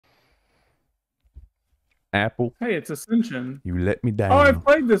Apple. Hey, it's Ascension. You let me down. Oh, I've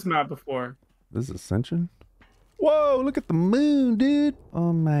played this map before. This is Ascension? Whoa, look at the moon, dude.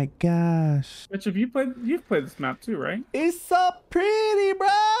 Oh my gosh. Mitch, you've played this map too, right? It's so pretty,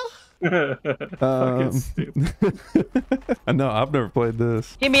 bro. Fucking stupid. No, I've never played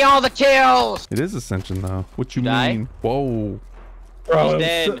this. Give me all the kills. It is Ascension though. What you Die? mean? Whoa. Bro, He's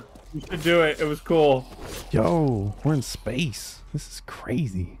dead. You should do it. It was cool. Yo, we're in space. This is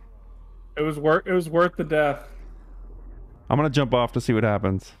crazy. It was worth the death. I'm gonna jump off to see what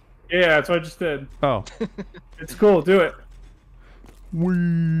happens. Yeah, that's what I just did. Oh. It's cool. Do it.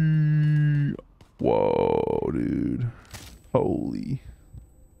 Wee. Whoa, dude. Holy.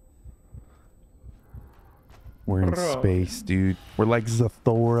 We're in Bro. space, dude. We're like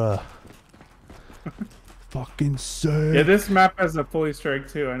Zathora. Fucking sick. Yeah, this map has a fully strike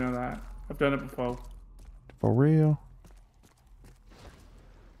too. I know that. I've done it before. For real.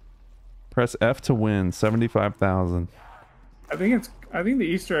 Press F to win. 75,000. I think the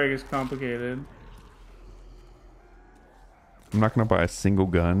Easter egg is complicated. I'm not gonna buy a single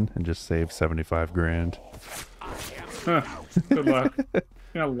gun and just save 75 grand. Huh. Good luck. You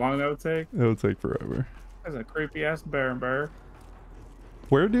know how long that would take? It'll take forever. That's a creepy ass bear.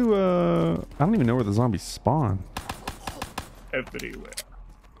 Where do I don't even know where the zombies spawn. Everywhere.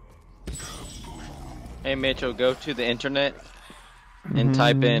 Hey Mitchell, go to the internet and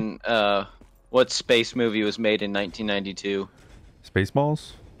type in what space movie was made in 1992.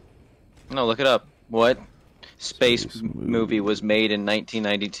 Spaceballs? No, look it up. What space movie was made in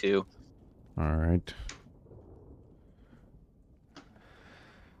 1992? All right.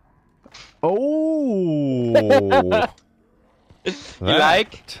 Oh. You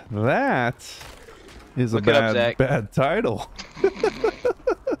like? That is Look a it up, Zach. bad title.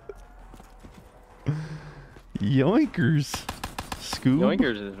 Yoinkers. Scoob.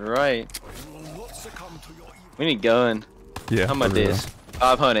 Yoinkers is right. We need gun. Yeah. How much for real. this?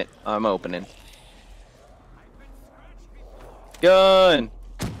 500. I'm opening. Gun.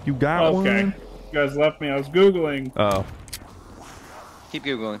 You got Okay. one? You guys left me. I was Googling. Oh. Keep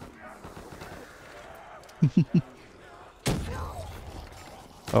googling.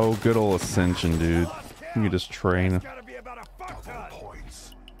 Oh, good old Ascension, dude. You can just train.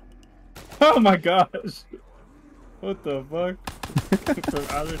 Oh my gosh. What the fuck? From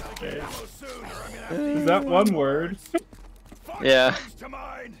outer space. Is that one word? Yeah.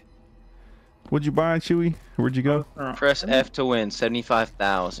 What'd you buy, Chewy? Where'd you go? Press F to win.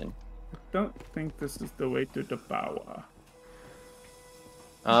 75,000. Don't think this is the way to the power.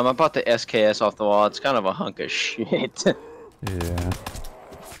 I bought the SKS off the wall. It's kind of a hunk of shit. Yeah.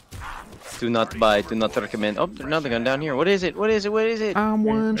 Do not buy. Do not recommend. Oh, there's another gun down here. What is it? What is it? What is it? I'm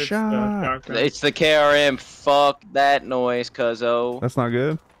one It's the shot. shotgun. It's the KRM. Fuck that noise, cuzzo. That's not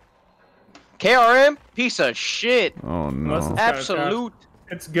good? KRM? Piece of shit. Oh, Unless no. it's- Absolute.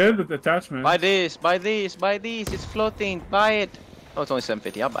 It's good with attachments. Buy this. Buy this. Buy these. It's floating. Buy it. Oh, it's only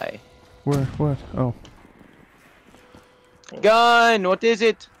 750. I'll buy it. Where? What? Oh. Gun. What is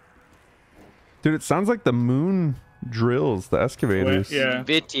it? Dude, it sounds like the moon drills, the excavators. Wait, yeah.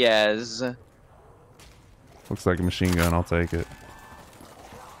 Vitiaz. Looks like a machine gun. I'll take it.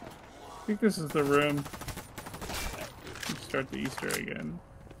 I think this is the room. Let's start the Easter again.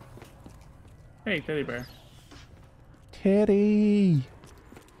 Hey, teddy bear. Teddy.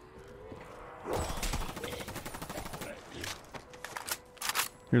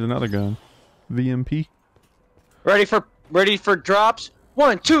 Here's another gun. VMP. Ready for drops?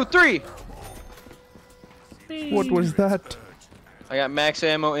 1, 2, 3. What was that? I got max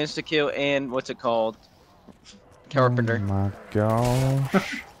ammo, insta kill, and what's it called? Carpenter. Oh my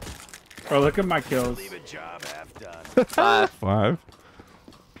gosh. Oh, look at my kills. 5 5.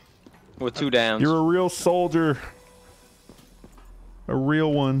 with 2 downs. You're a real soldier. A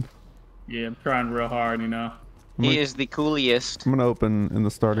real one. Yeah, I'm trying real hard, you know. He is the coolest. I'm gonna open in the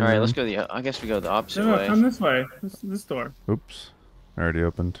starting All right, room. let's go I guess we go the opposite No, way. come this way. This door. Oops. I already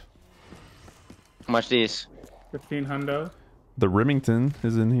opened. How much this? 15 hundo. The Remington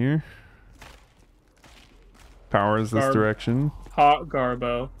is in here. Power is this direction. Hot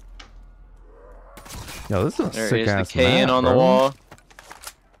Garbo. Yo, this is a There sick is the ass KN map, on the bro. wall.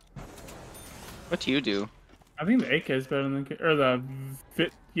 What do you do? I think the AK is better than the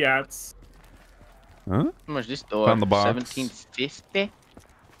Fit Yats. Huh? How much this door? Found the box. 1750.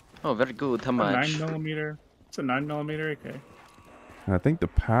 Oh, very good. How A much? 9mm. It's a 9mm AK. And I think the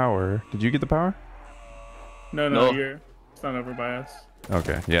power. Did you get the power? No, No. it's not over by us.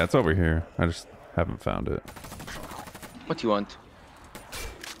 Okay. Yeah, it's over here. I just haven't found it. What do you want?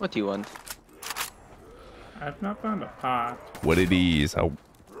 What do you want? I've not found a pot. What it is. Oh.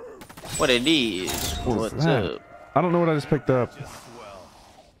 What it is? What was What's that? up? I don't know what I just picked up.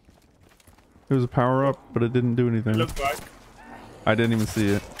 It was a power up, but it didn't do anything. Look like. I didn't even see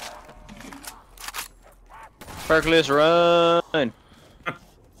it. Perkless, run!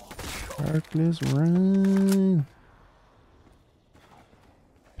 Darkness, run.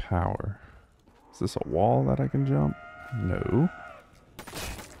 Power. Is this a wall that I can jump? No.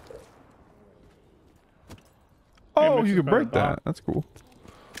 Oh, you can break that. That's cool.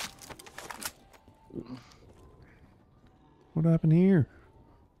 What happened here?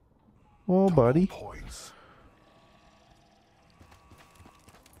 Oh, buddy.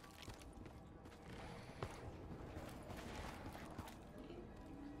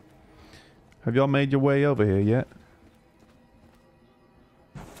 Have y'all made your way over here yet?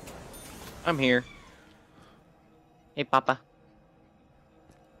 I'm here. Hey, Papa.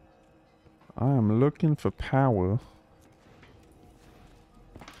 I am looking for power.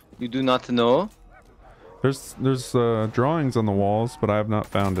 You do not know? There's drawings on the walls, but I have not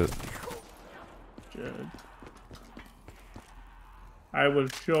found it. Good. I will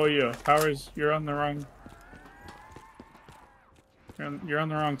show you. Powers, you're on the wrong. You're on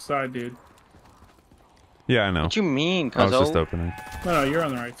the wrong side, dude. Yeah, I know. What you mean, I was cuzzo? just opening. No, you're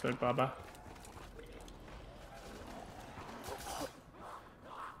on the right side, Baba.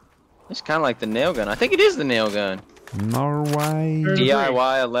 It's kind of like the nail gun. I think it is the nail gun. Norway.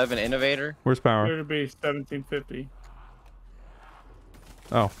 DIY 11 Innovator. Where's power? Here to be 1750.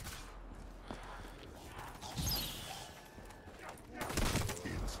 Oh.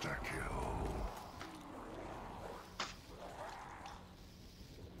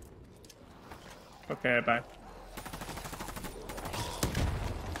 Okay, bye.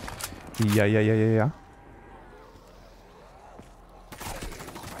 Yeah.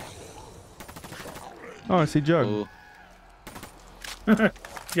 Oh, I see Jug. Ooh.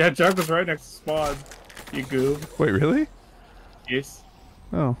 Yeah, Jug was right next to Spawn. You goob. Wait, really? Yes.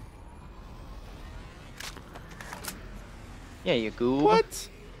 Oh. Yeah, you goob. What?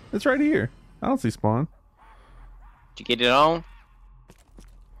 It's right here. I don't see Spawn. Did you get it on?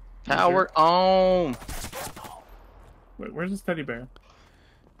 Power on. Wait, where's this teddy bear?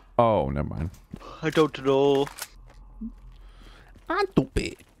 Oh, never mind. I don't know. I do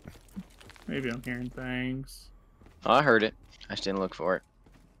it. Maybe I'm hearing things. Oh, I heard it. I just didn't look for it.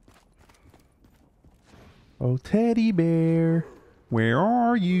 Oh, teddy bear, where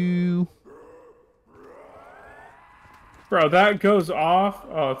are you? Bro, that goes off.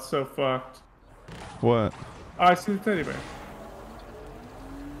 Oh, it's so fucked. What? Oh, I see the teddy bear.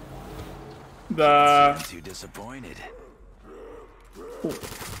 The Too disappointed.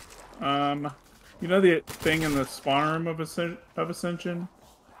 you know the thing in the spawn room of Ascension?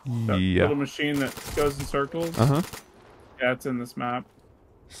 That Yeah. little machine that goes in circles? Uh-huh. Yeah, it's in this map.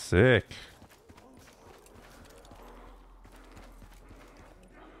 Sick.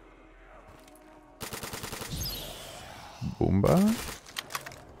 Boomba.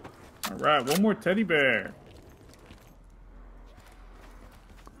 Alright, one more teddy bear.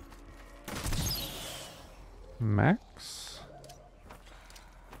 Max.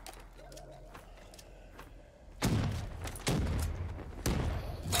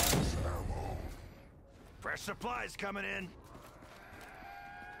 Fresh supplies coming in.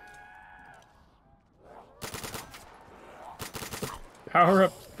 Power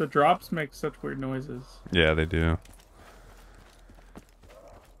up. The drops make such weird noises. Yeah, they do.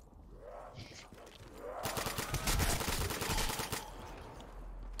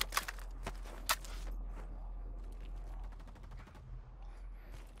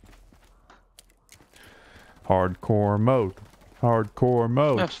 Hardcore mode. Hardcore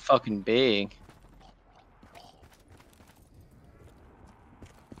mode. That's fucking big.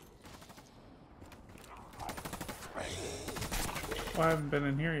 Oh, I haven't been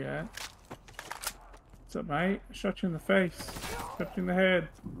in here yet. What's up, mate? Shot you in the face. Shot you in the head.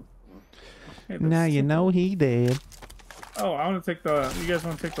 Hey, this Now is- you know he did. Oh, I want to take the... You guys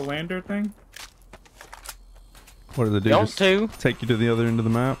want to take the lander thing? What do they do? Don't Just to. take you to the other end of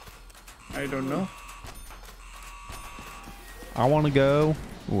the map? I don't know. I want to go.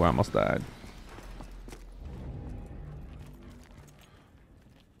 Ooh, I almost died.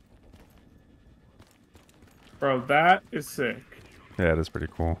 Bro, that is sick. Yeah, it is pretty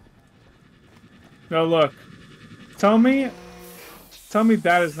cool. No, look. Tell me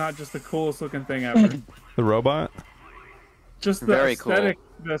that is not just the coolest looking thing ever. The robot? Just the Very cool.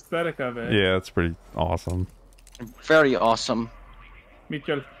 the aesthetic of it. Yeah, it's pretty awesome. Very awesome.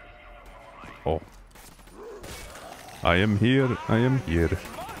 Mitchell. Oh. I am here. I am here.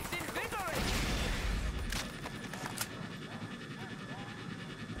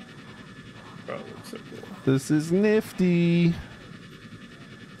 Pro looks so cool. This is nifty.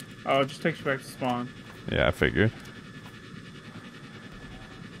 Oh, it just takes you back to spawn. Yeah, I figured.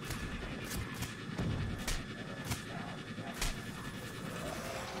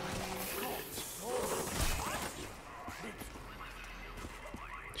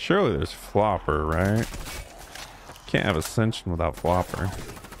 Surely there's flopper, right? Can't have ascension without flopper.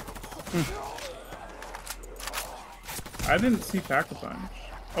 I didn't see Pack-a-Punch.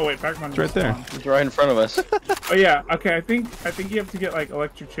 Oh wait, Pac-Man. It's right there. It's right in front of us. Oh yeah. Okay, I think you have to get like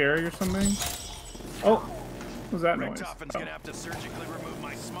electric cherry or something. Oh, what was that noise? Richtofen's gonna have to surgically remove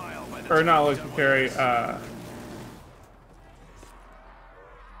my smile by the Or time not I'm electric done cherry. with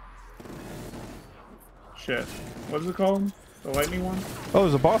this. Shit. What is it called? The lightning one? Oh,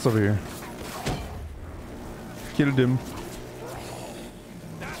 there's a boss over here. Killed him.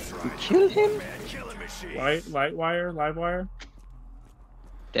 That's right. Kill him? Man, killing machine. Live wire?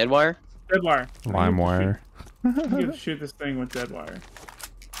 Dead wire? Dead wire. Lime wire. You get to shoot this thing with dead wire.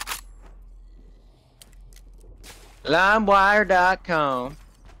 Limewire.com.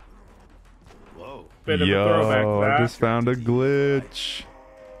 Whoa. Bit of a throwback to Yo, I that. just found a glitch.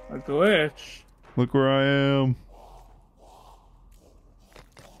 A glitch. Look where I am.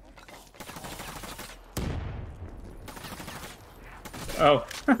 Oh.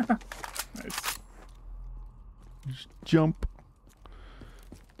 Nice. Just jump.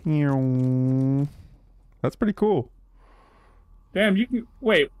 That's pretty cool. Damn, you can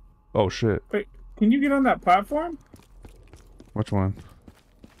wait. Oh shit. Wait, can you get on that platform? Which one?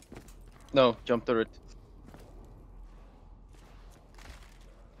 No, jump through it.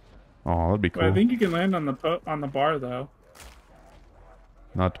 Oh, that'd be cool. Well, I think you can land on the bar though.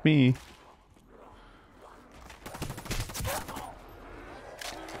 Not me.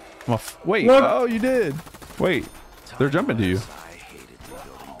 Wait. Look. Oh, you did. Wait. They're jumping to you. I hated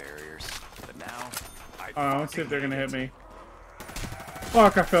rebuilding barriers, but now Let's see if they're gonna hit me.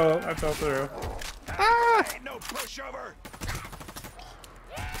 Fuck! I fell through. ain't no pushover.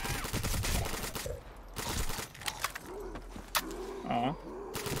 Aw.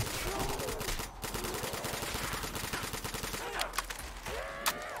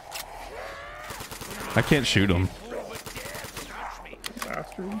 I can't shoot them.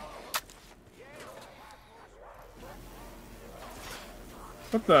 Bastard.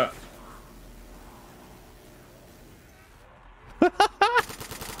 What the?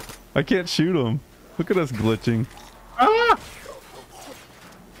 I can't shoot them. Look at us glitching. Ah!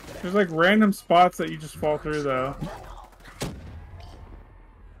 There's like random spots that you just fall through though.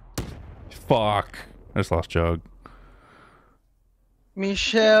 Fuck. I just lost Jug.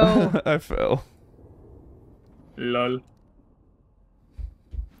 Michelle. I fell. Lol.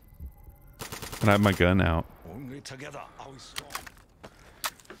 And I have my gun out. Only together are we strong.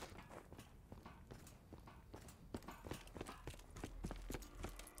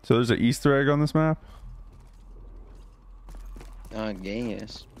 So there's an Easter egg on this map? I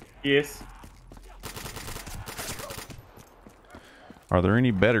guess. Yes. Are there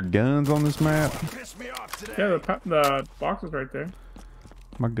any better guns on this map? Piss me off today. Yeah, the box is right there.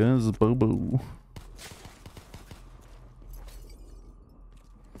 My gun's is boo-boo.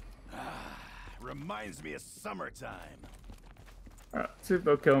 Reminds me of summertime. Alright, see if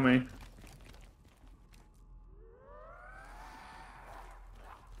they'll kill me.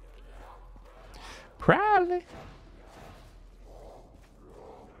 Probably.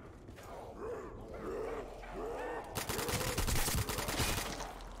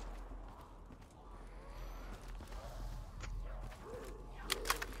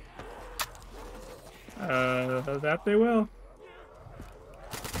 That they will.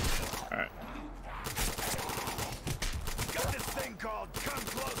 Alright. Got this thing called Come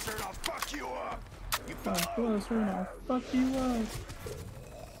Closer and I'll fuck you up. You Come fuck. closer and I'll fuck you up.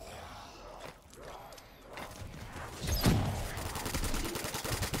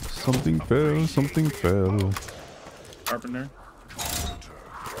 Something fell, something fell. Carpenter.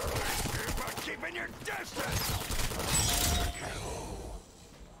 About keeping your distance.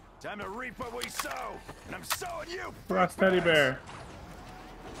 Time to reap what we sow, and I'm sowing you. Frost teddy bear.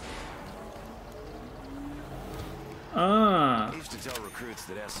 I used to tell recruits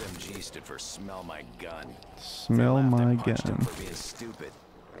that SMG stood for smell my gun. Smell Laughed my and punched 'em gun. for being stupid.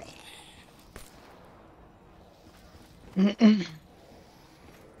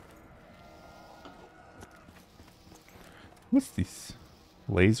 What's this?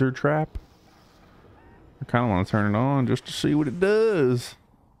 Laser trap? I kind of want to turn it on just to see what it does.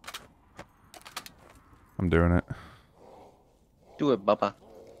 I'm doing it. Do it, Bubba.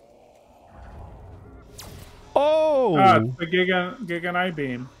 Oh! The Gigan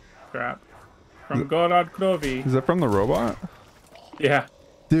I-beam trap. From Gorod Krovi. Is that from the robot? Yeah.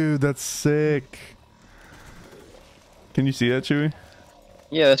 Dude, that's sick. Can you see that, Chewy?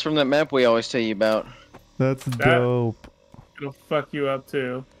 Yeah, that's from that map we always tell you about. That's dope. It'll fuck you up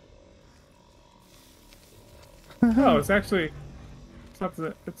too. Oh, it's actually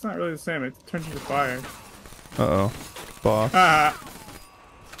it's not really the same. It turns you to fire. Uh-oh. Boss. Ah.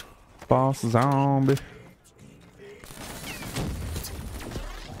 Boss zombie.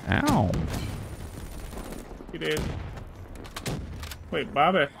 Ow. You did. Wait,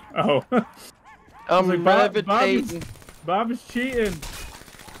 Bobby. Oh. I'm like, levitating. Bob is cheating.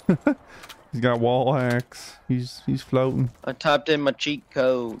 He's got wall hacks. He's floating. I typed in my cheat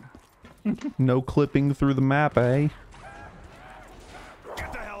code. No clipping through the map, eh?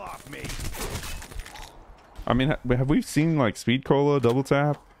 Get the hell off me! I mean, have we seen like Speed Cola double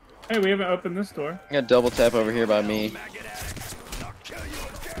tap? Hey, we haven't opened this door. I got double tap over here by me. I'm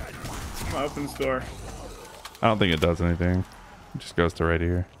gonna open this door. I don't think it does anything. It just goes to right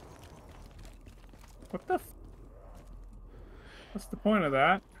here. What the what's the point of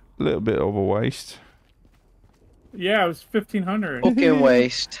that? A little bit over waste. Yeah, it was 1500. Fucking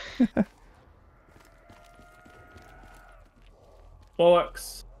waste.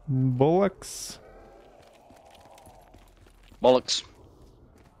 Bullocks. Bullocks. Bollocks.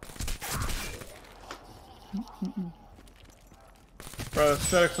 Bro, the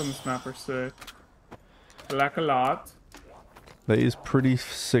aesthetics on this map are sick. I like a lot. That is pretty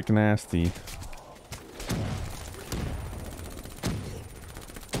sick nasty.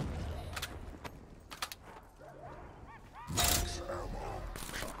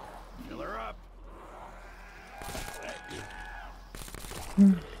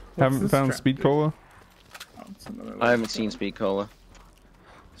 Haven't found Speed Cola? Oh, it's another I haven't seen Speed Cola.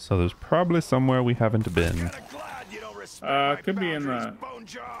 So there's probably somewhere we haven't been. could be in the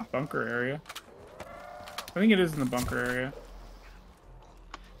bunker area. I think it is in the bunker area.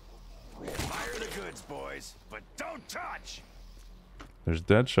 Fire the goods, boys, but don't touch. There's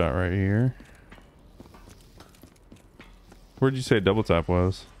Deadshot right here. Where'd you say double tap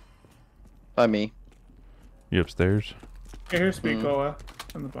was? By me. You upstairs? Yeah, here's Speed Cola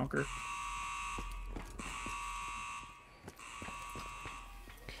in the bunker.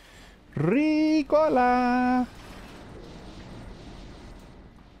 Ricola.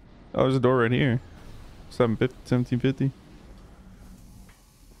 Oh, there's a door right here. 1750.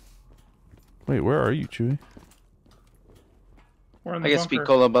 Wait, where are you, Chewy? We're in the I get bunker. Speed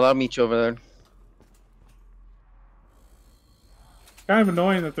Cola, but I'll meet you over there. Kind of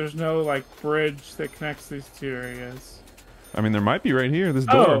annoying that there's no like bridge that connects these two areas. I mean, there might be right here. This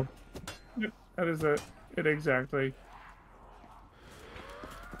door. Oh, yep, that is it exactly.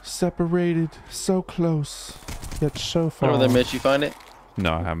 Separated, so close, yet so far. Over there, Mitch. You find it?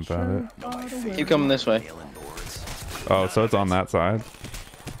 No, I haven't found it. Keep coming this way. Oh, so it's on that side.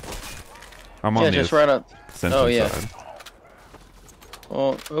 I'm on Yeah, the just right up. Ascension Oh, yeah. side.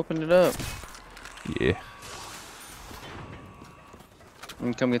 Well, open it up. Yeah.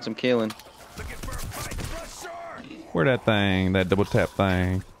 And come get some killing. Where that thing? That double tap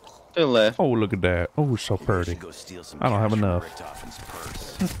thing? To the left. Oh, look at that. Oh, it's so pretty. I don't have enough.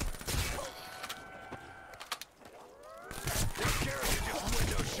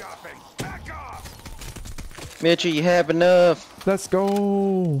 Mitchell, you have enough. Let's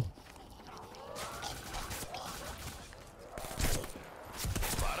go.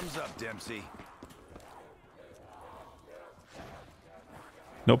 Bottoms up, Dempsey.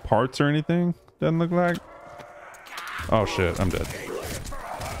 No parts or anything? Doesn't look like. Oh shit, I'm dead.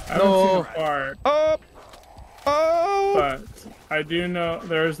 I haven't seen a part, Up! Oh! but I do know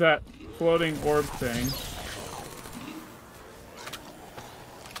there's that floating orb thing.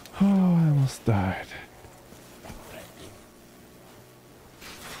 Oh, I almost died.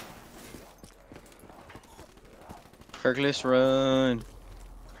 Kirkless run.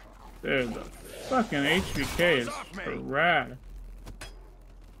 Dude, the fucking HVK is rad.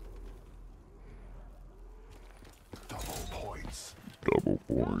 Double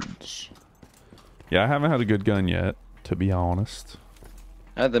points. Yeah, I haven't had a good gun yet, to be honest.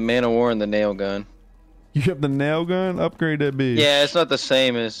 I had the Man of War and the nail gun. You have the nail gun? Upgrade that bitch. Yeah, it's not the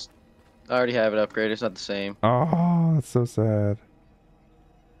same as... I already have it upgraded. It's not the same. Oh, that's so sad.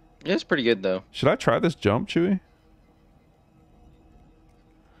 Yeah, it's pretty good, though. Should I try this jump, Chewy?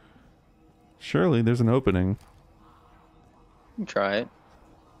 Surely there's an opening. You can try it.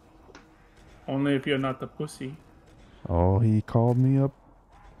 Only if you're not the pussy. Oh, he called me up.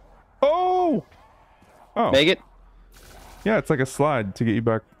 Oh! Oh. Make it? Yeah, it's like a slide to get you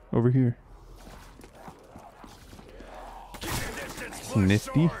back over here. It's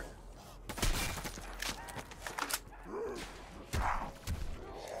nifty.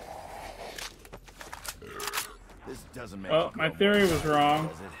 My theory was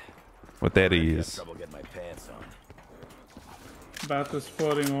wrong What that Had is. trouble getting my pants on. about this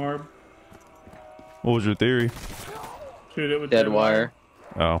floating orb. What was your theory? Shoot it with Dead wire.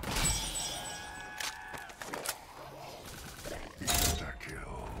 Oh.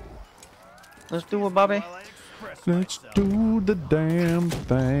 Let's do it, Bobby. Let's do the damn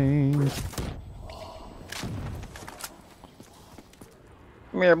thing.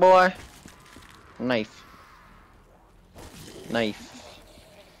 Come here, boy. Knife. Knife.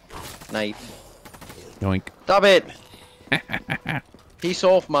 Knife. Yoink. Stop it! Peace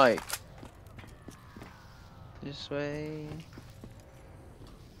off, mate. This way.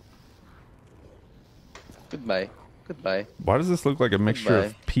 Goodbye. Goodbye. Why does this look like a mixture of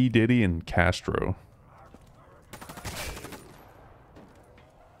Goodbye. P. Diddy and Castro?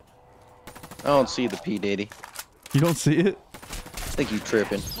 I don't see the P Diddy. You don't see it? I think you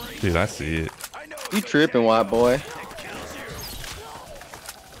tripping. Dude, I see it. You tripping, white boy.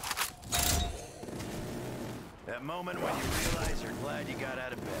 That moment when you realize you're glad you got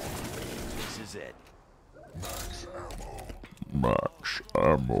out of bed. This is it. Max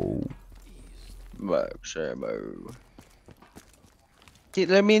ammo. Max ammo.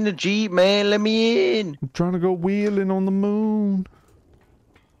 Let me in the Jeep, man. Let me in. I'm trying to go wheeling on the moon.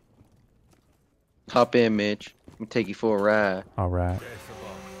 Hop in, Mitch. Let me take you for a ride. All right.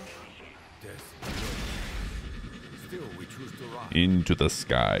 Still, we choose to run. Into the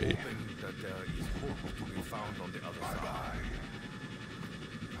sky. That there is hope to be found on the other side.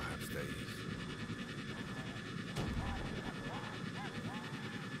 Perhaps there is.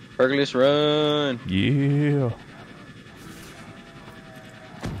 Burglars, run. Yeah. It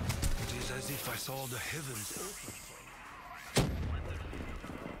is as if I saw the heavens open.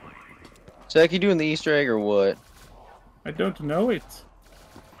 Zach, you doing the Easter egg or what? I don't know it.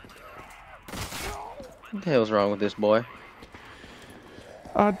 What the hell's wrong with this boy?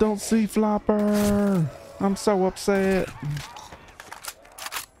 I don't see Flopper. I'm so upset.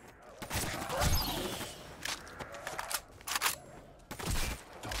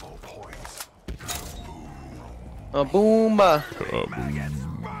 Double points. A boomba.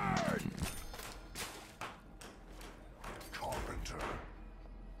 Carpenter.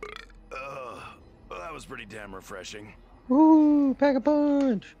 Well, that was pretty damn refreshing. Ooh, pack a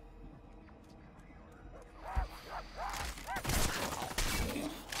punch.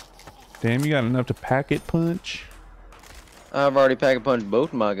 Damn, you got enough to pack it punch? I've already pack a punched both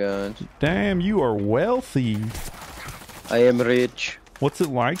of my guns. Damn, you are wealthy. I am rich. What's it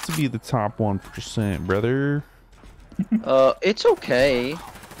like to be the top 1%, brother? It's okay.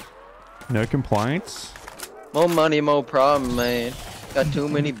 No complaints? More money, more problem, man. Got too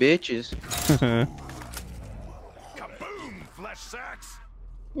many bitches. Kaboom! Flesh sacks!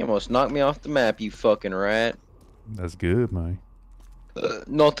 You almost knocked me off the map, you fucking rat. That's good, man.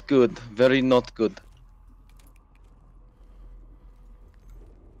 Not good. Very not good.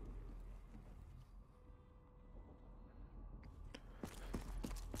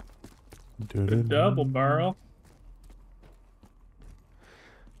 Double barrel.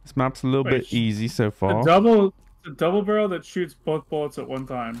 This map's a little Wait, bit easy so A far. double barrel that shoots both bullets at one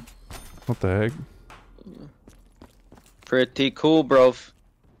time. What the heck? Pretty cool, bro.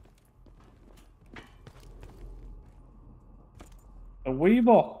 A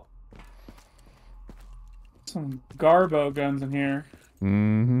Weeble. Some Garbo guns in here.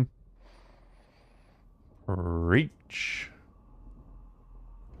 Mm-hmm. Reach.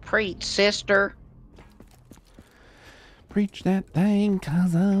 Preach, sister. Preach that thing,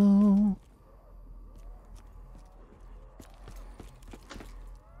 cuzzo.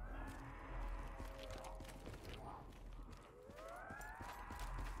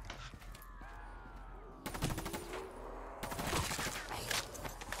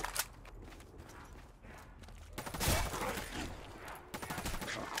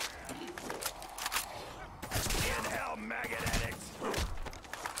 In hell, maggot addicts!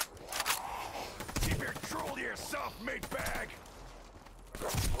 Keep your troll to yourself, mate bag!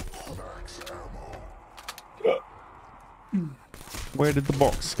 Max ammo. Where did the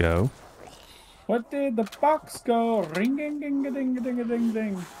box go? What did the box go? Ring ding ding a ding a ding a ding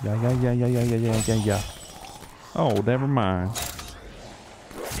ding. Yeah. Oh, never mind.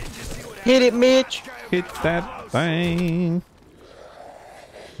 Hit it, Mitch. Hit that thing.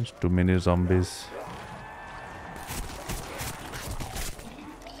 There's too many zombies.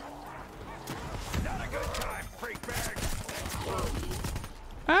 Not a good time, freak bag!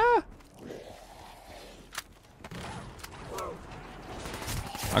 Ah!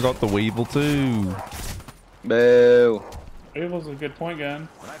 I got the Weevil too. Boo. Weeble's a good point gun.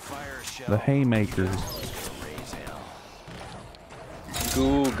 When I fire a shell, The haymakers. raise hell.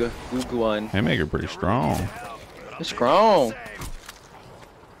 Goog one. Haymaker pretty strong. It's strong.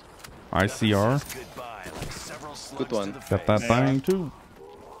 ICR. Good one. Got that thing too.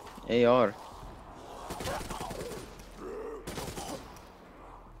 AR.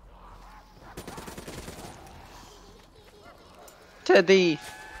 Teddy,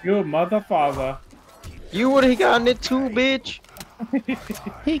 You mother father. you would have gotten it too, bitch.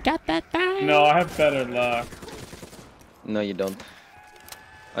 He got that thing. No, I have better luck. No, you don't.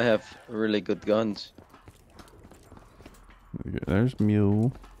 I have really good guns. There's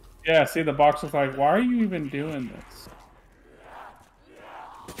Mule. Yeah, see, the box was like, why are you even doing this?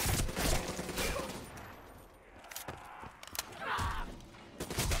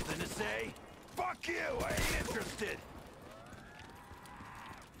 Something to say? Fuck you! I ain't interested.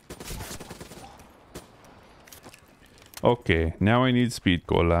 Okay, now I need speed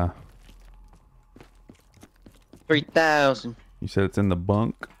cola. 3,000. You said it's in the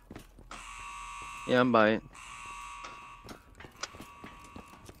bunk. Yeah, I'm buying it.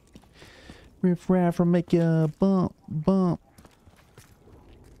 Riff raff will make you bump, bump.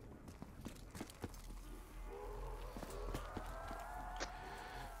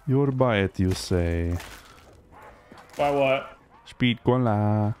 You ought to buy it, you say. By what? Speed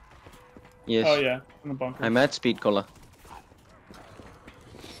cola. Yes. Oh, yeah, in the bunker. I'm at Speed Cola.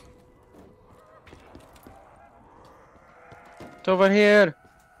 It's over here.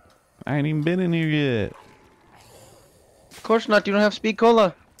 I ain't even been in here yet. Of course not. You don't have Speed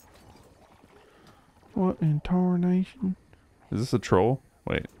Cola. What in tarnation? Is this a troll?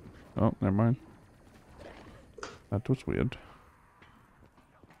 Wait. Oh, never mind. That was weird.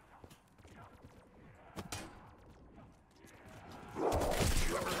 You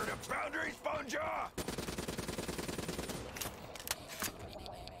ever heard of boundaries, Bonejaw?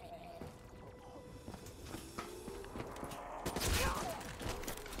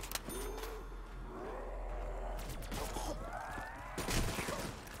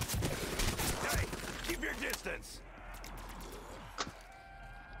 Hey, keep your distance.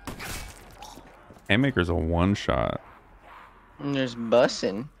 Haymaker's a one shot. And there's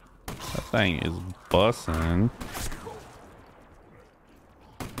bussin'. That thing is bussin'.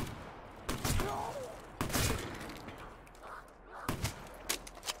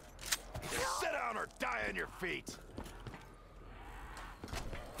 Sit down or die on your feet.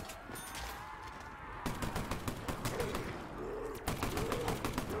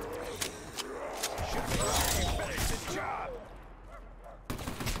 Finish the job.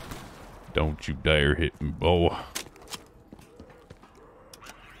 Don't you dare hit me, boy.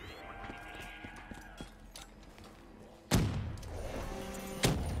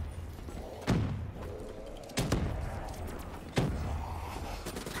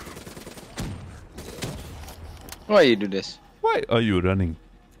 Why you do this? Why are you running?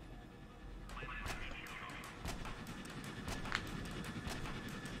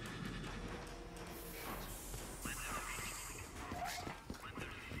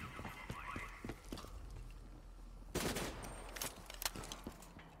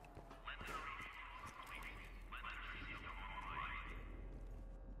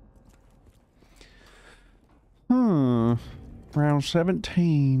 Round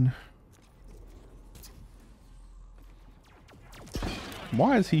 17.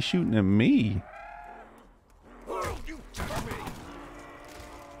 Why is he shooting at me? You touch me.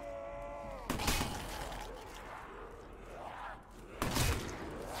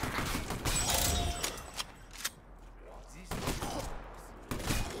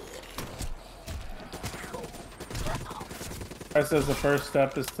 I says the first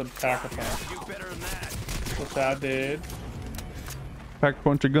step is to pack a punch, You better than that. which I did. Pack a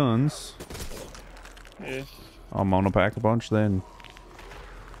bunch of guns. Yeah, I'm gonna pack a bunch then.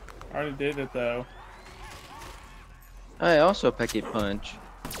 I already did it though. I also pack a punch.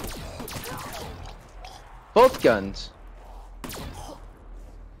 Both guns.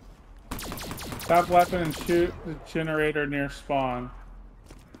 Stop weapon and shoot the generator near spawn.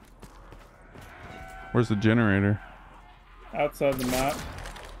 Where's the generator? Outside the map.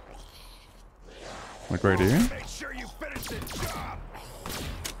 Like right here? Make sure you finish the job.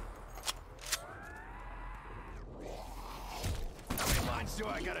 How many lines do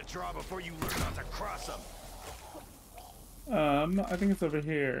I gotta draw before you learn not to cross them? I think it's over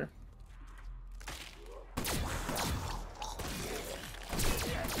here.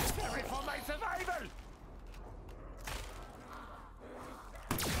 For my survival.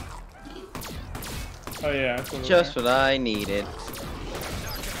 Oh yeah, it's over Just there. what I needed.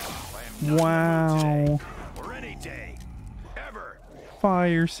 Wow. Or any day. Ever.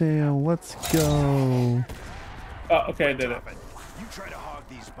 Fire sale. Let's go. Oh, okay, I did it. You try to hog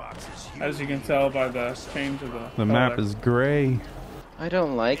these boxes, As you can tell by the change of The map is gray. I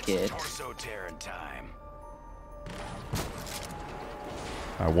don't like it. torso tearing time.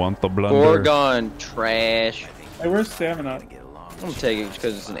 I want the blunder. Gorgon trash. Hey, where's stamina? Get along. I'm gonna take it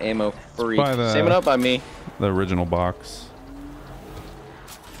because it's an ammo free. By the- Same it up by me. The original box.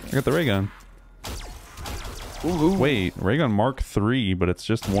 I got the ray gun. Ooh. Wait, ray gun Mark III, but it's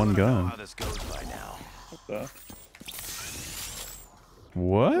just one I don't know how gun. this goes by now. What the?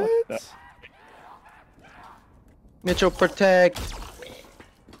 What? the- Mitchell, protect.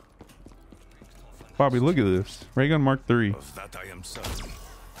 Bobby, look at this. Ray gun Mark III. Of that I am certain.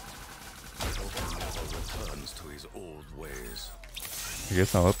 I hope he never returns to his old ways. I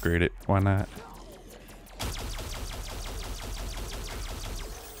guess I'll upgrade it. Why not?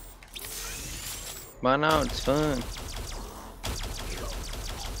 Why not? It's fun.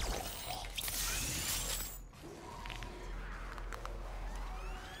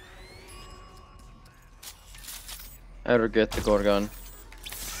 I regret the Gorgon.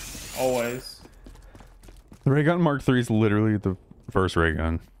 Always. The ray gun Mark III is literally the first ray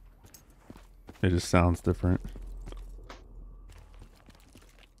gun. It just sounds different.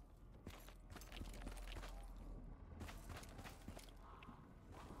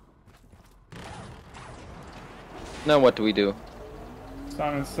 Now what do we do?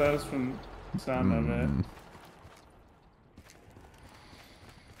 Simon says from the sound of it.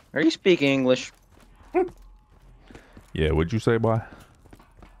 Are you speaking English? Yeah, what'd you say, boy?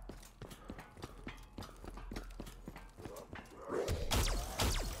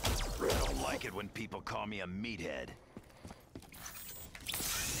 I don't like it when people call me a meathead.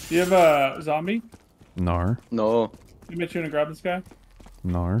 Do you have a zombie? Nar. No. You met you gonna grab this guy?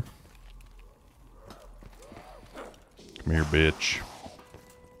 Nar. Come here, bitch.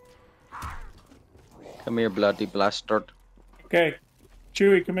 Come here, bloody bastard. Okay.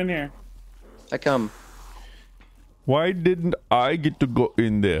 Chewie, come in here. I come. Why didn't I get to go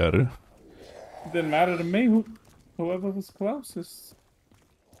in there? It didn't matter to me. Whoever was closest.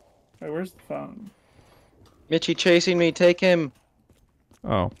 Wait, where's the phone? Mitchy chasing me. Take him.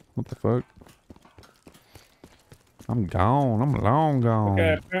 Oh, what the fuck? I'm gone. I'm long gone.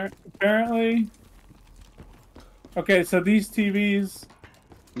 Okay, apparently. Okay, so these TVs,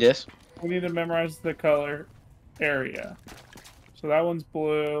 Yes. we need to memorize the color area. So that one's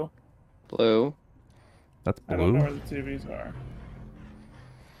blue. Blue. That's I don't know blue. where the TVs are.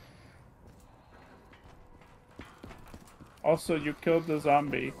 Also, you killed the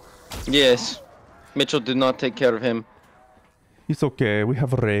zombie. Yes. Mitchell did not take care of him. It's okay. We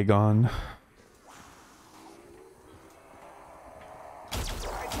have a ray gun.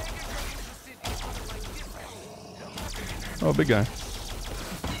 Oh, big guy.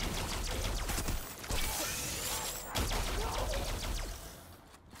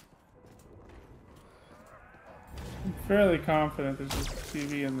 I'm fairly confident there's just a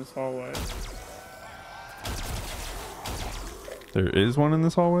TV in this hallway. There is one in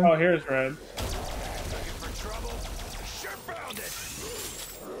this hallway? Oh, here's red. Looking for trouble? Sure found it.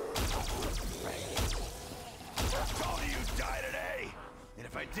 Told you you'd die today. And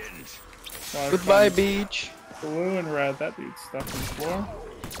if I didn't, Well, I Goodbye, found beach. blue and red. That dude's stuck in the floor.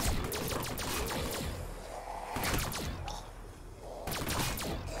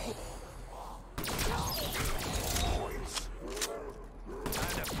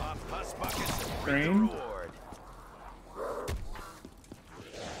 time to pop pus buckets and reap the Green. reward.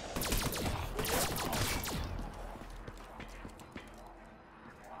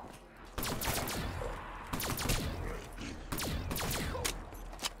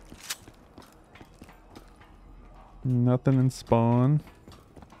 Nothing in spawn.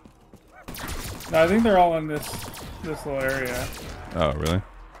 No, I think they're all in this little area. Oh, really?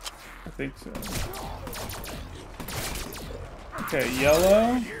 I think so. Okay,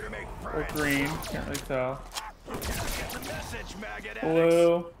 yellow Here to make or green. Can't really tell. Get the message, maggot addicts.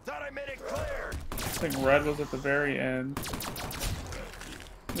 Blue. Thought I made it clear. I think red was at the very end.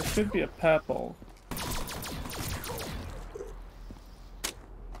 There should be a pebble.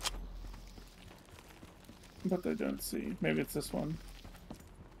 But I don't see. Maybe it's this one.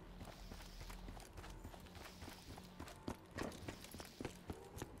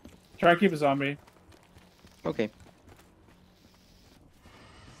 Try and keep a zombie. Okay.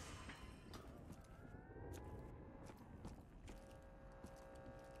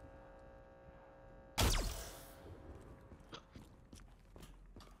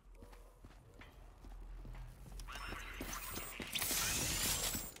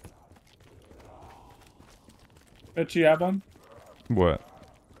 Did you have one? What?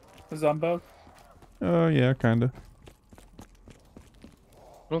 A zombo? Oh, yeah, kinda.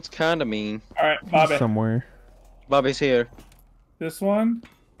 What's kind of mean? All right, Bobby. Somewhere. Bobby's here. This one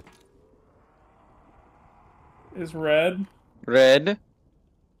is red. Red.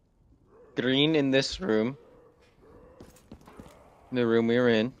 Green in this room. The room we were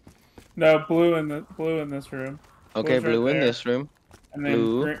in. No, blue in this room. Okay, Blue's right blue in there. this room. And then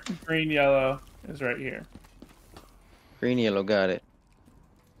Blue. green, yellow is right here. Green, yellow, got it.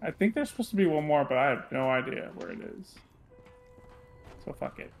 I think there's supposed to be one more, but I have no idea where it is. So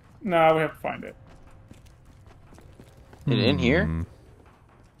fuck it. No, we have to find it. Is it in here? Hmm.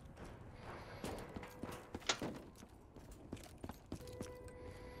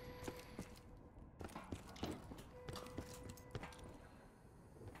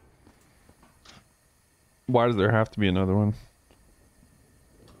 Why does there have to be another one?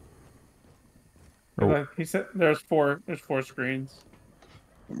 Oh. He said there's four screens.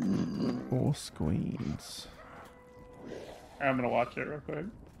 Full screens. I'm gonna watch it real quick.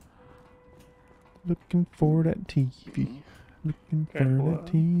 Looking for that TV. Looking Okay, for hold that on.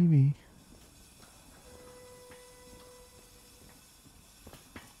 TV.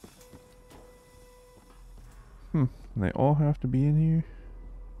 And they all have to be in here?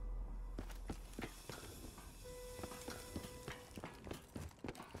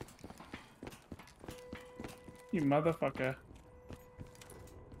 You motherfucker.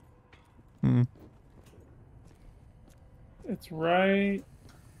 Hmm. It's right.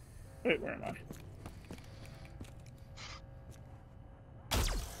 Wait, where am I?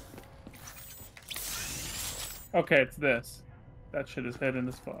 Okay, it's this. That shit is hidden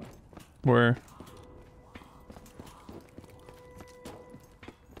as fuck. Where?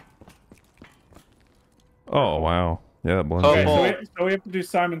 Oh, wow. Yeah, that blends Okay, in. so we have to do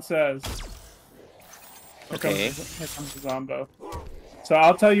Simon Says. Okay. Here comes the Zombo. So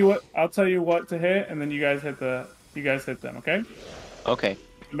I'll tell you what to hit, and then you guys hit them, okay? Okay.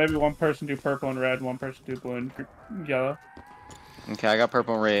 Maybe one person do purple and red, one person do blue and yellow. Okay, I got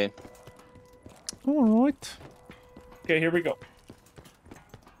purple and red. Alright. Okay, here we go.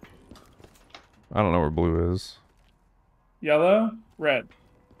 I don't know where blue is. Yellow, red.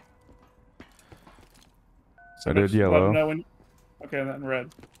 I did Let them yellow. know when... Okay, then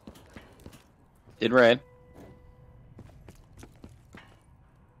red. Did red.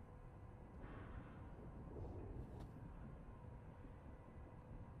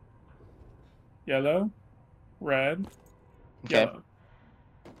 Yellow, red, Okay. yellow.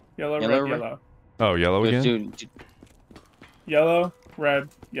 Yellow, Yellow, red, red. yellow. Oh, yellow Let's again? do. Yellow, red,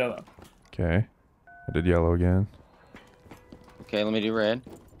 yellow. Okay. I did yellow again. Okay, let me do red.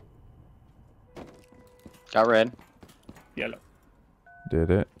 Got red. Yellow. Did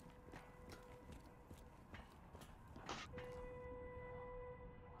it.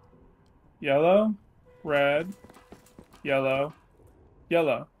 Yellow, red, yellow,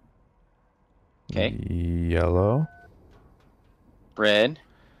 yellow. Okay. Yellow. Red.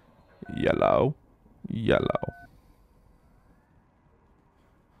 Yellow. Yellow.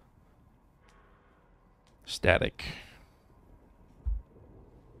 Static.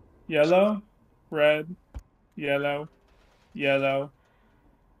 Yellow, red, yellow, yellow,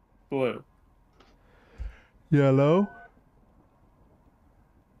 blue. Yellow.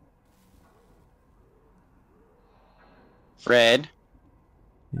 Red.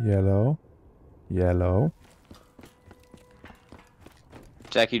 Yellow. Yellow.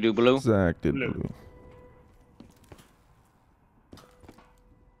 Zach, you do blue. Zach did Blue. blue.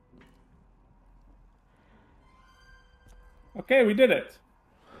 Okay, we did it.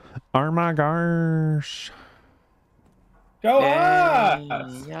 Oh my gosh. Go Yay,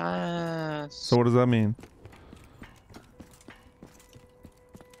 us! Yes. So what does that mean?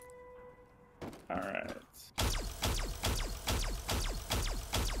 All right.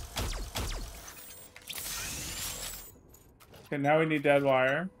 Okay, now we need dead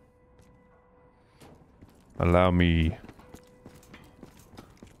wire. Allow me.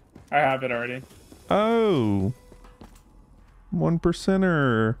 I have it already. Oh.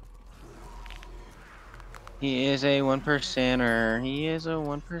 1%er. He is a 1%er. He is a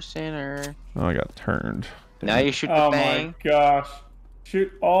 1%er. Oh, I got turned. Now you shoot the Oh bang. my gosh.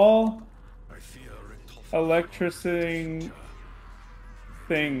 Shoot all I fear it. electricity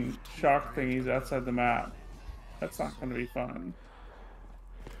shock thingies outside the map. That's not going to be fun.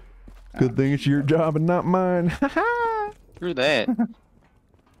 Good thing it's your job and not mine. Screw that.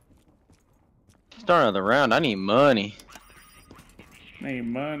 Start another round. I need money. Need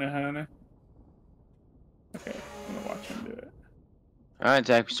money, honey. Okay, I'm going to watch him do it. Alright,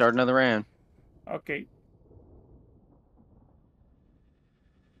 Zach, we start another round. Okay.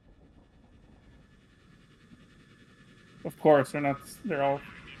 Of course, they're all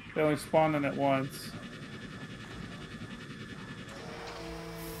They only spawn in at once.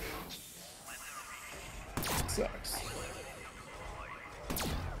 Sucks.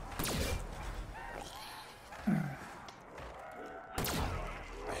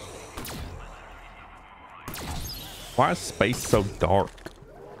 Why is space so dark?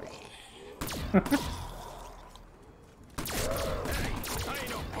 I ain't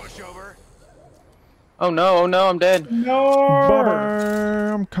no pushover. Oh no, I'm dead. No!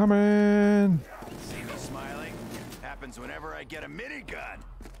 Bubber, I'm coming. See me smiling? Happens whenever I get a minigun.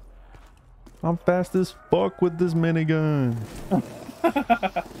 I'm fast as fuck with this minigun.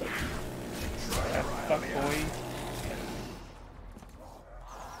 Fuck boy.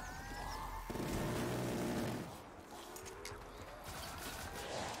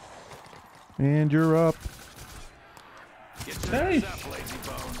 And you're up. Get Hey. yours up, lazy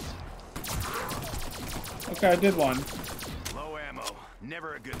bones. Okay, I did one. Low ammo,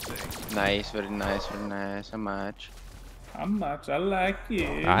 never a good thing. Nice, very nice, very nice. How much? How much? I like you.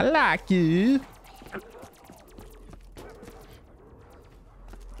 I like you.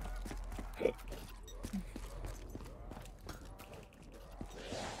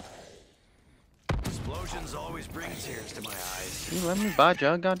 Explosions always bring tears to my eyes. You let me buy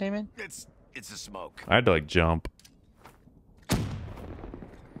jug, goddammit. It's a smoke. I had to like jump.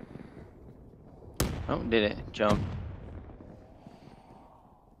 Oh, did it? Jump.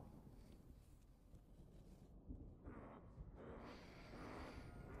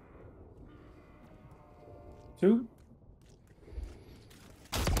 Two.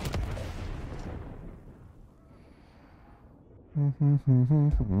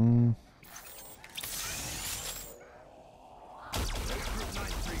 Group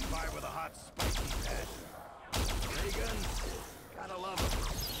 935 with a hot spiky pad. Ray guns, gotta love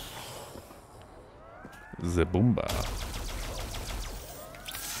them. Zaboomba.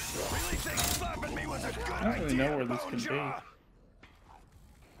 Really think slapping me was a good I don't really idea, know where this could be. Bonejaw?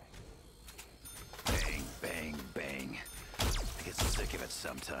 Bang, bang, bang. I get sick of it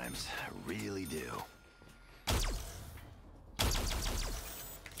sometimes. I really do.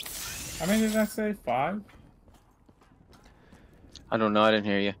 How many did I say? 5? I don't know. I didn't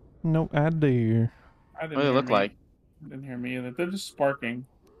hear you. No idea. I didn't What do they hear look me. like? Didn't hear me either. They're just sparking.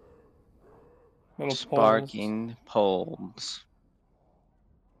 Little Sparking poles.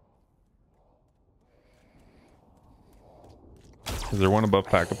 Is there one above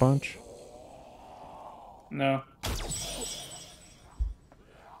Pack-a-Punch? Poles. No.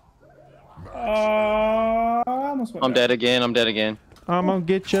 I almost went I'm down. dead again. I'm dead again. I'm gonna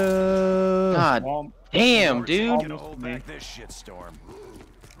get you. God Well, damn, dude. Gonna hold back this shitstorm.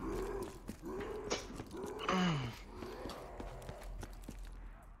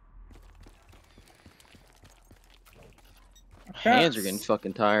 Hands are getting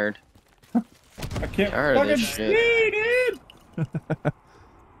fucking tired. I can't Tired of fucking this shit. see, dude!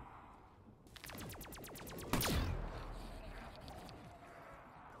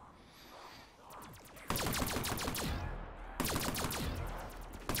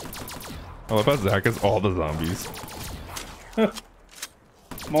 I love how Zach is all the zombies.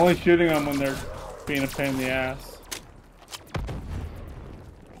 I'm only shooting them when they're being a pain in the ass.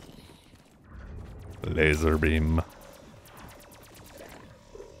 Laser beam.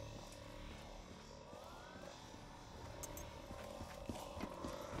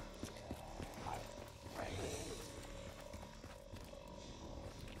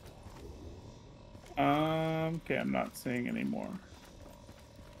 Okay, I'm not seeing anymore.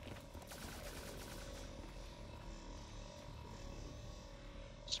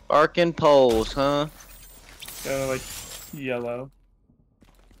 Sparking poles, huh? They're like yellow.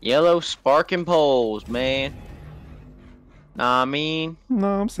 Yellow sparking poles, man. Nah, I mean,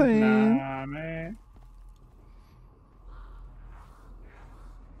 No, I'm saying. Nah, man.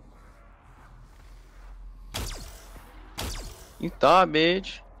 you thought,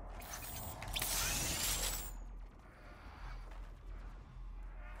 bitch.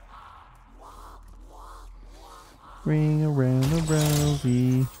 Ring around the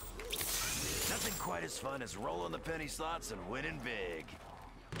rosy. Nothing quite as fun as rolling the penny slots and winning big.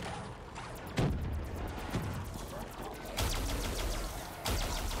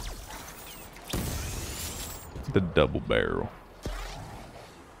 The double barrel.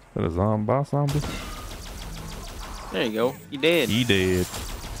 Is that a zombie? There you go. You did. He did.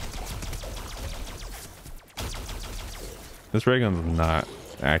 This ray gun's not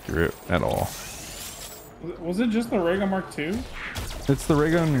accurate at all. Was it just the ray gun Mark II? It's the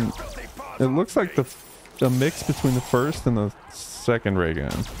ray gun. It looks like the mix between the first and the second ray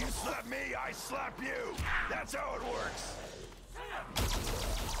gun. You slap me, I slap you. That's how it works.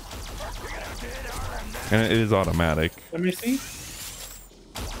 And it is automatic. Let me see.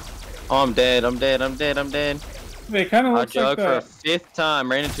 Oh, I'm dead. I'm dead. I'm dead. I'm dead. It kind of I looks like jugged for a 5th time.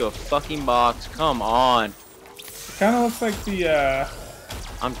 Ran into a fucking box. Come on. It kind of looks like the.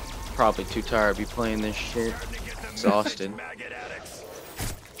 I'm probably too tired to be playing this shit. Exhausted.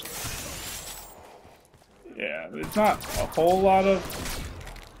 Yeah, there's not a whole lot of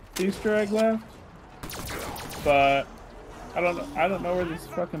Easter egg left, but I don't know where these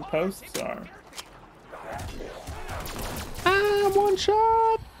fucking posts are. Ah, one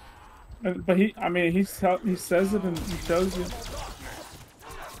shot. But I mean, he says it and he shows you.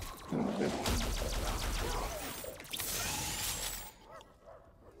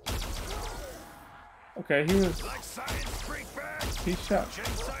 Okay, he shot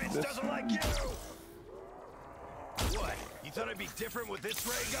this one. What? You thought I'd be different with this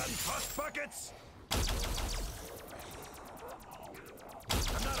ray gun, puss buckets?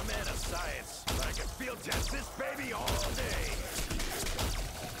 I'm not a man of science, but I can field test this baby all day.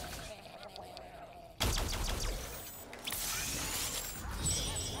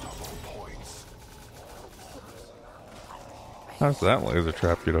 Double points. How's that laser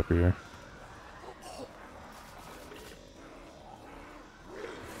trap get up here?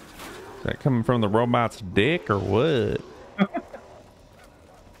 Is that coming from the robot's dick or what?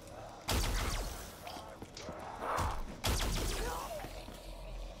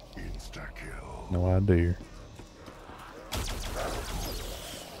 Insta-kill. No idea.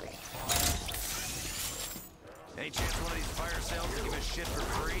 Any chance one of these fire sales will give us shit for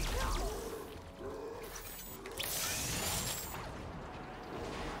free?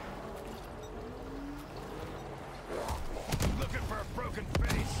 Looking for a broken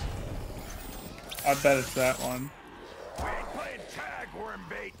face. I bet it's that one. We ain't playing tag, worm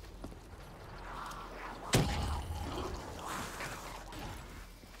bait.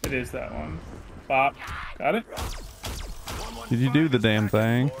 It is that one. Bop. Got it? Did you do the damn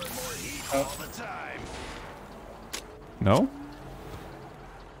thing? All the time. No?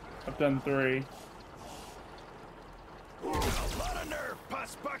 I've done 3. A lot of nerve,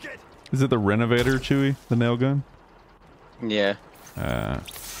 puss bucket. Is it the Renovator, Chewy? The nail gun? Yeah.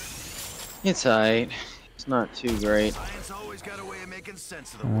 It's alright. It's not too great. Science always got a way of making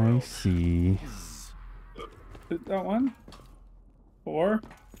sense of the I world. see. Is it that one? 4.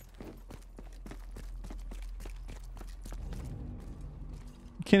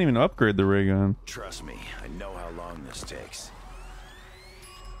 You can't even upgrade the ray gun. Trust me, I know how long this takes.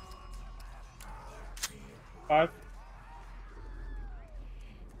 5.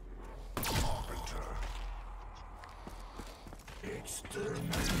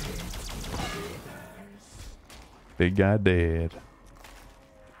 Big guy dead.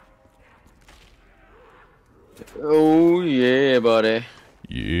 Oh, yeah, buddy.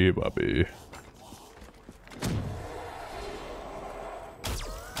 Yeah, Bobby.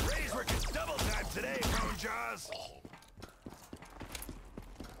 Ray's working double time today, Bone Jaws.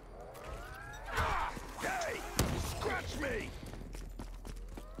 Hey, scratch me.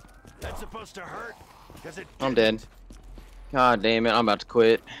 That's supposed to hurt, because it I'm dead. God damn it, I'm about to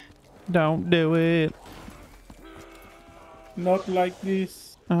quit. Don't do it. Not like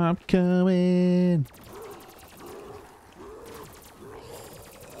this. I'm coming.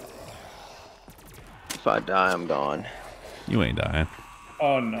 If I die, I'm gone. You ain't dying.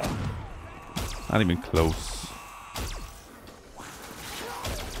 Oh no. Not even close.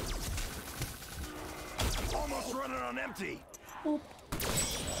 almost running on empty.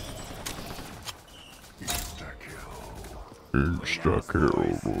 Insta-kill.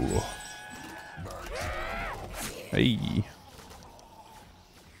 Hey.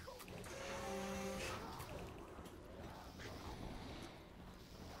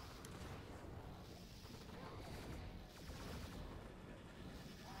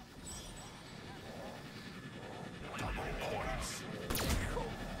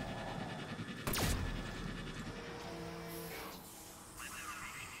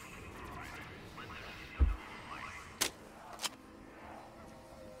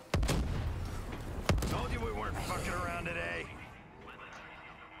 Told you we weren't fucking around today.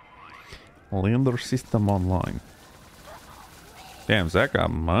 Lander system online. Damn, Zach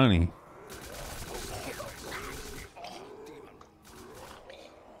got money.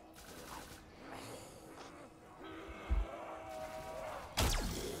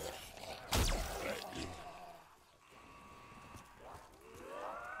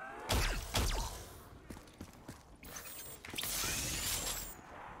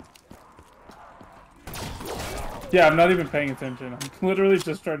 Yeah, I'm not even paying attention. I'm literally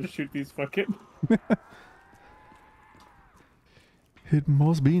just trying to shoot these fucking... It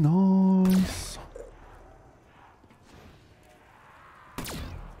must be nice.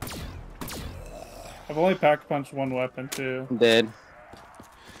 I've only pack punched one weapon too. I'm dead.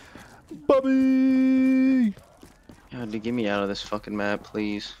 Bobby! God, dude, get me out of this fucking map,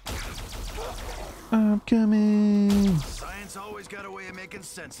 please. I'm coming. Science always got a way of making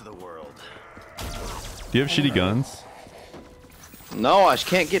sense of the world. Do you have shitty guns? No, I just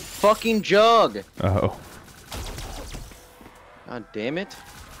can't get fucking jug. Oh. God damn it.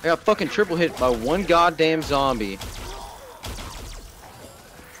 I got fucking triple hit by one goddamn zombie.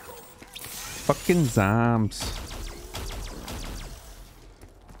 Fucking zombs.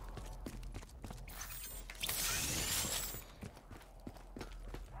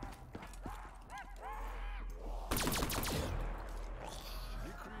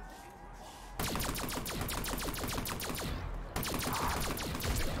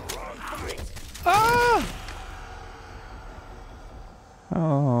 Ah!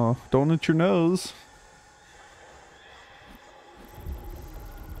 Oh, don't hit your nose.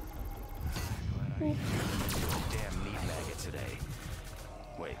 Damn meat maggot today.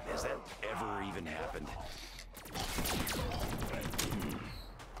 Wait, has that ever even happened?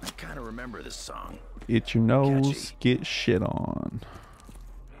 I kind of remember this song. Hit your nose, Catchy. get shit on.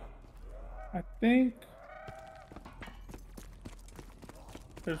 I think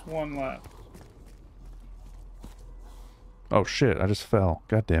there's one left. Oh shit, I just fell.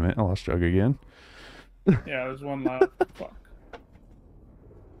 God damn it, I lost jug again. Yeah, there's one left. Fuck.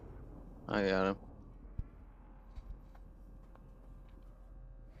 I got him.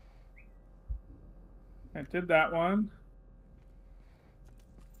 I did that one.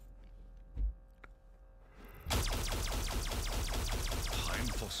 Time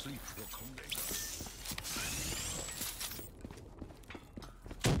for sleep will come later.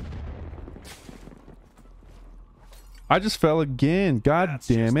 I just fell again. God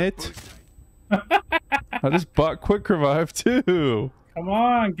damn it. I just bought quick revive too. Come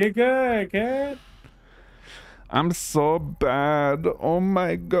on, get good, kid. I'm so bad. Oh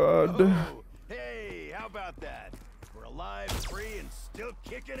my god. Oh, hey, how about that? We're alive, free, and still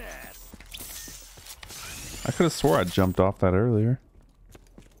kicking ass. I could have swore I jumped off that earlier.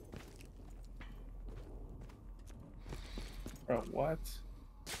 Bro, what?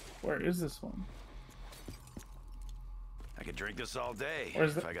 Where is this one? I could drink this all day.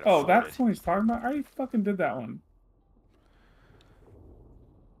 Where's if the? I could Oh, afford that's it. the one he's talking about. I already fucking did that one.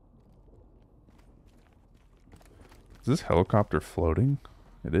 Is this helicopter floating?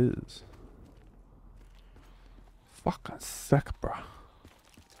 It is. Fucking sick, bro.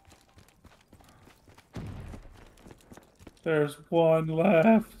 There's one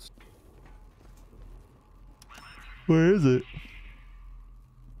left. Where is it?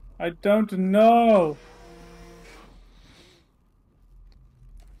 I don't know.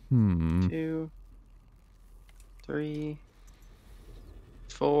 2, 3,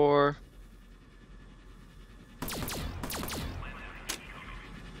 4.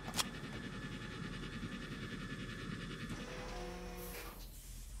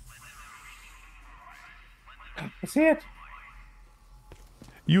 I see it.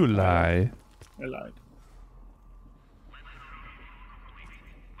 You lie. I lied.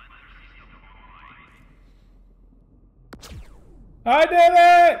 I did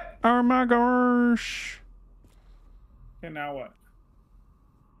it! Oh my gosh. Okay, now what?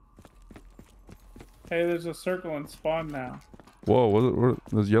 Hey, there's a circle and spawn now. Whoa, what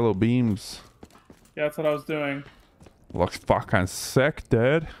those yellow beams? Yeah, that's what I was doing. Looks fucking sick,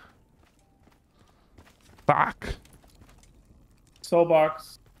 dude. Fuck. Soul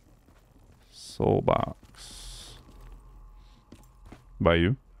box. Soul box. By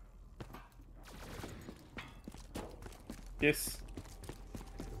you? Yes.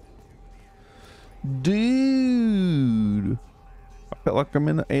 Dude. I felt like I'm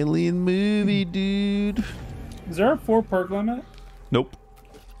in an alien movie, dude. Is there a 4 perk limit? Nope.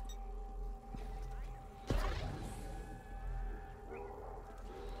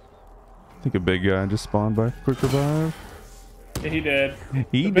 I think a big guy just spawned by quick revive. Yeah, he did.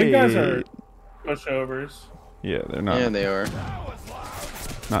 He The big did. guys are pushovers. Yeah, they're not Yeah, they are.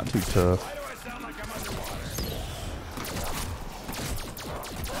 not too tough. Why do I sound like I'm underwater?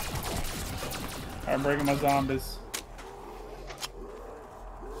 I'm breaking my zombies.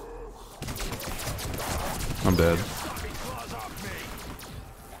 I'm dead. Claws off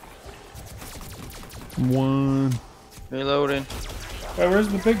me. One. Reloading. Wait, where's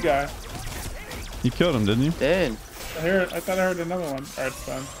the big guy? You killed him, didn't you? Dead. I thought I heard another one. Alright, it's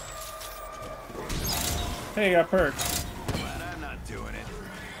done. Hey, you got perks. Glad I'm not doing it.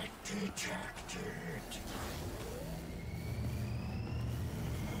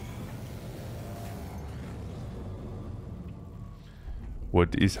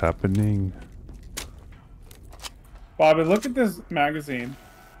 What is happening? Bobby, look at this magazine.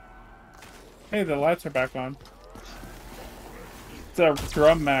 Hey, the lights are back on. It's a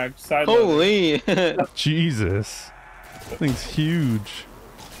drum mag. Side Holy! Jesus. That thing's huge.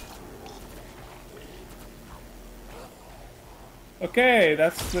 Okay,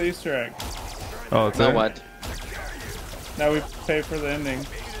 that's the Easter egg. Oh, it's Now there? what? Now we pay for the ending. Maybe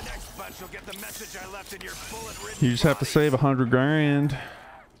the next bunch will get the message I left in your bullet-ridden You just have to body. save 100 grand.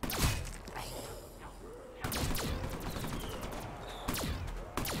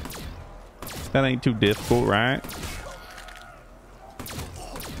 That ain't too difficult, right?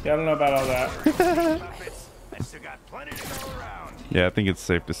 Yeah, I don't know about all that. Muppets, I still got plenty to go around. Yeah, I think it's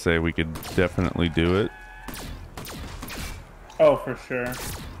safe to say we could definitely do it. Oh, for sure.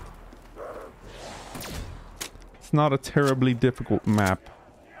 It's not a terribly difficult map.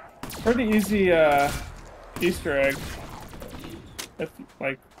 Pretty easy Easter egg.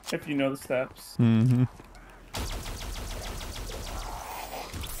 If you know the steps. Mm-hmm.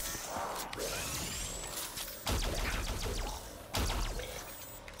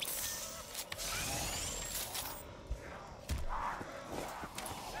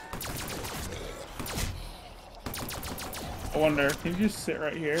 I wonder, can you just sit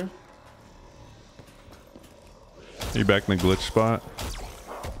right here? Are you back in the glitch spot?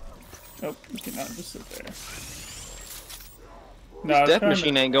 Nope, you cannot just sit there. No, I was Death trying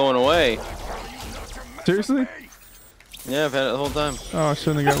machine ain't going away. Seriously? Yeah, I've had it the whole time. Oh, I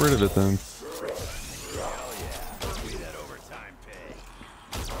shouldn't have got rid of it then.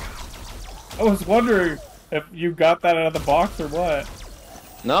 I was wondering if you got that out of the box or what.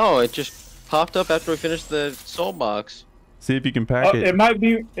 No, it just popped up after we finished the soul box. See if you can pack Oh, it. it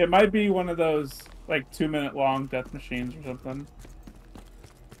might be one of those like 2-minute long death machines or something.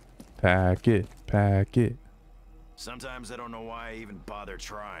 Pack it. Pack it. Sometimes I don't know why I even bother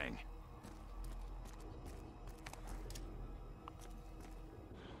trying.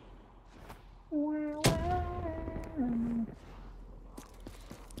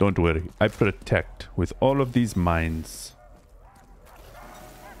 Don't worry. I protect with all of these mines.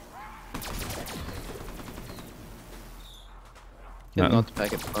 Getting Nothing. out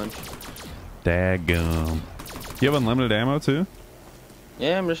the packet punch. Daggum. You have unlimited ammo too?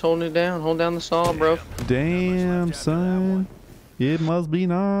 Yeah, I'm just holding it down. Hold down the saw, bro. Damn, son. It must be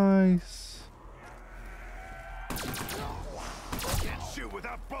nice. Can't shoot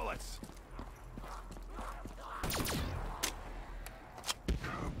without bullets.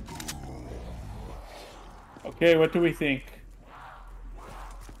 Okay, what do we think?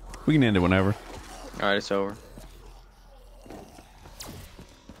 We can end it whenever. Alright, it's over.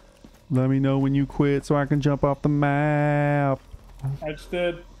 Let me know when you quit so I can jump off the map. I just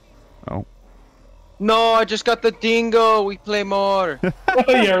did. Oh. No, I just got the dingo. We play more. Oh,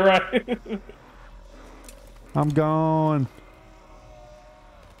 yeah, right. I'm gone.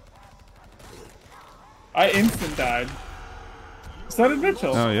 I instant died. So did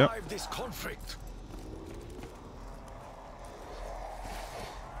Mitchell. Oh, yep. Survive this conflict.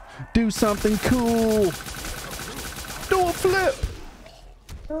 Do something cool. Do a flip.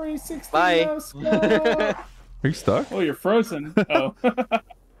 360 Bye. no scope. Are you stuck? Oh, you're frozen. Oh.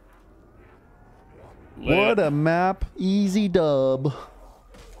 What a map. Easy dub.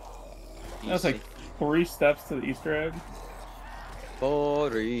 That's like 3 steps to the Easter egg.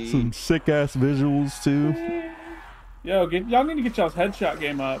 40. Some sick ass visuals too. Yo, y'all need to get y'all's headshot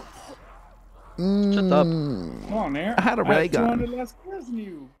game up. Shut up. Come on, Aaron. I had a ray gun. 200 less kills than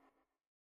you.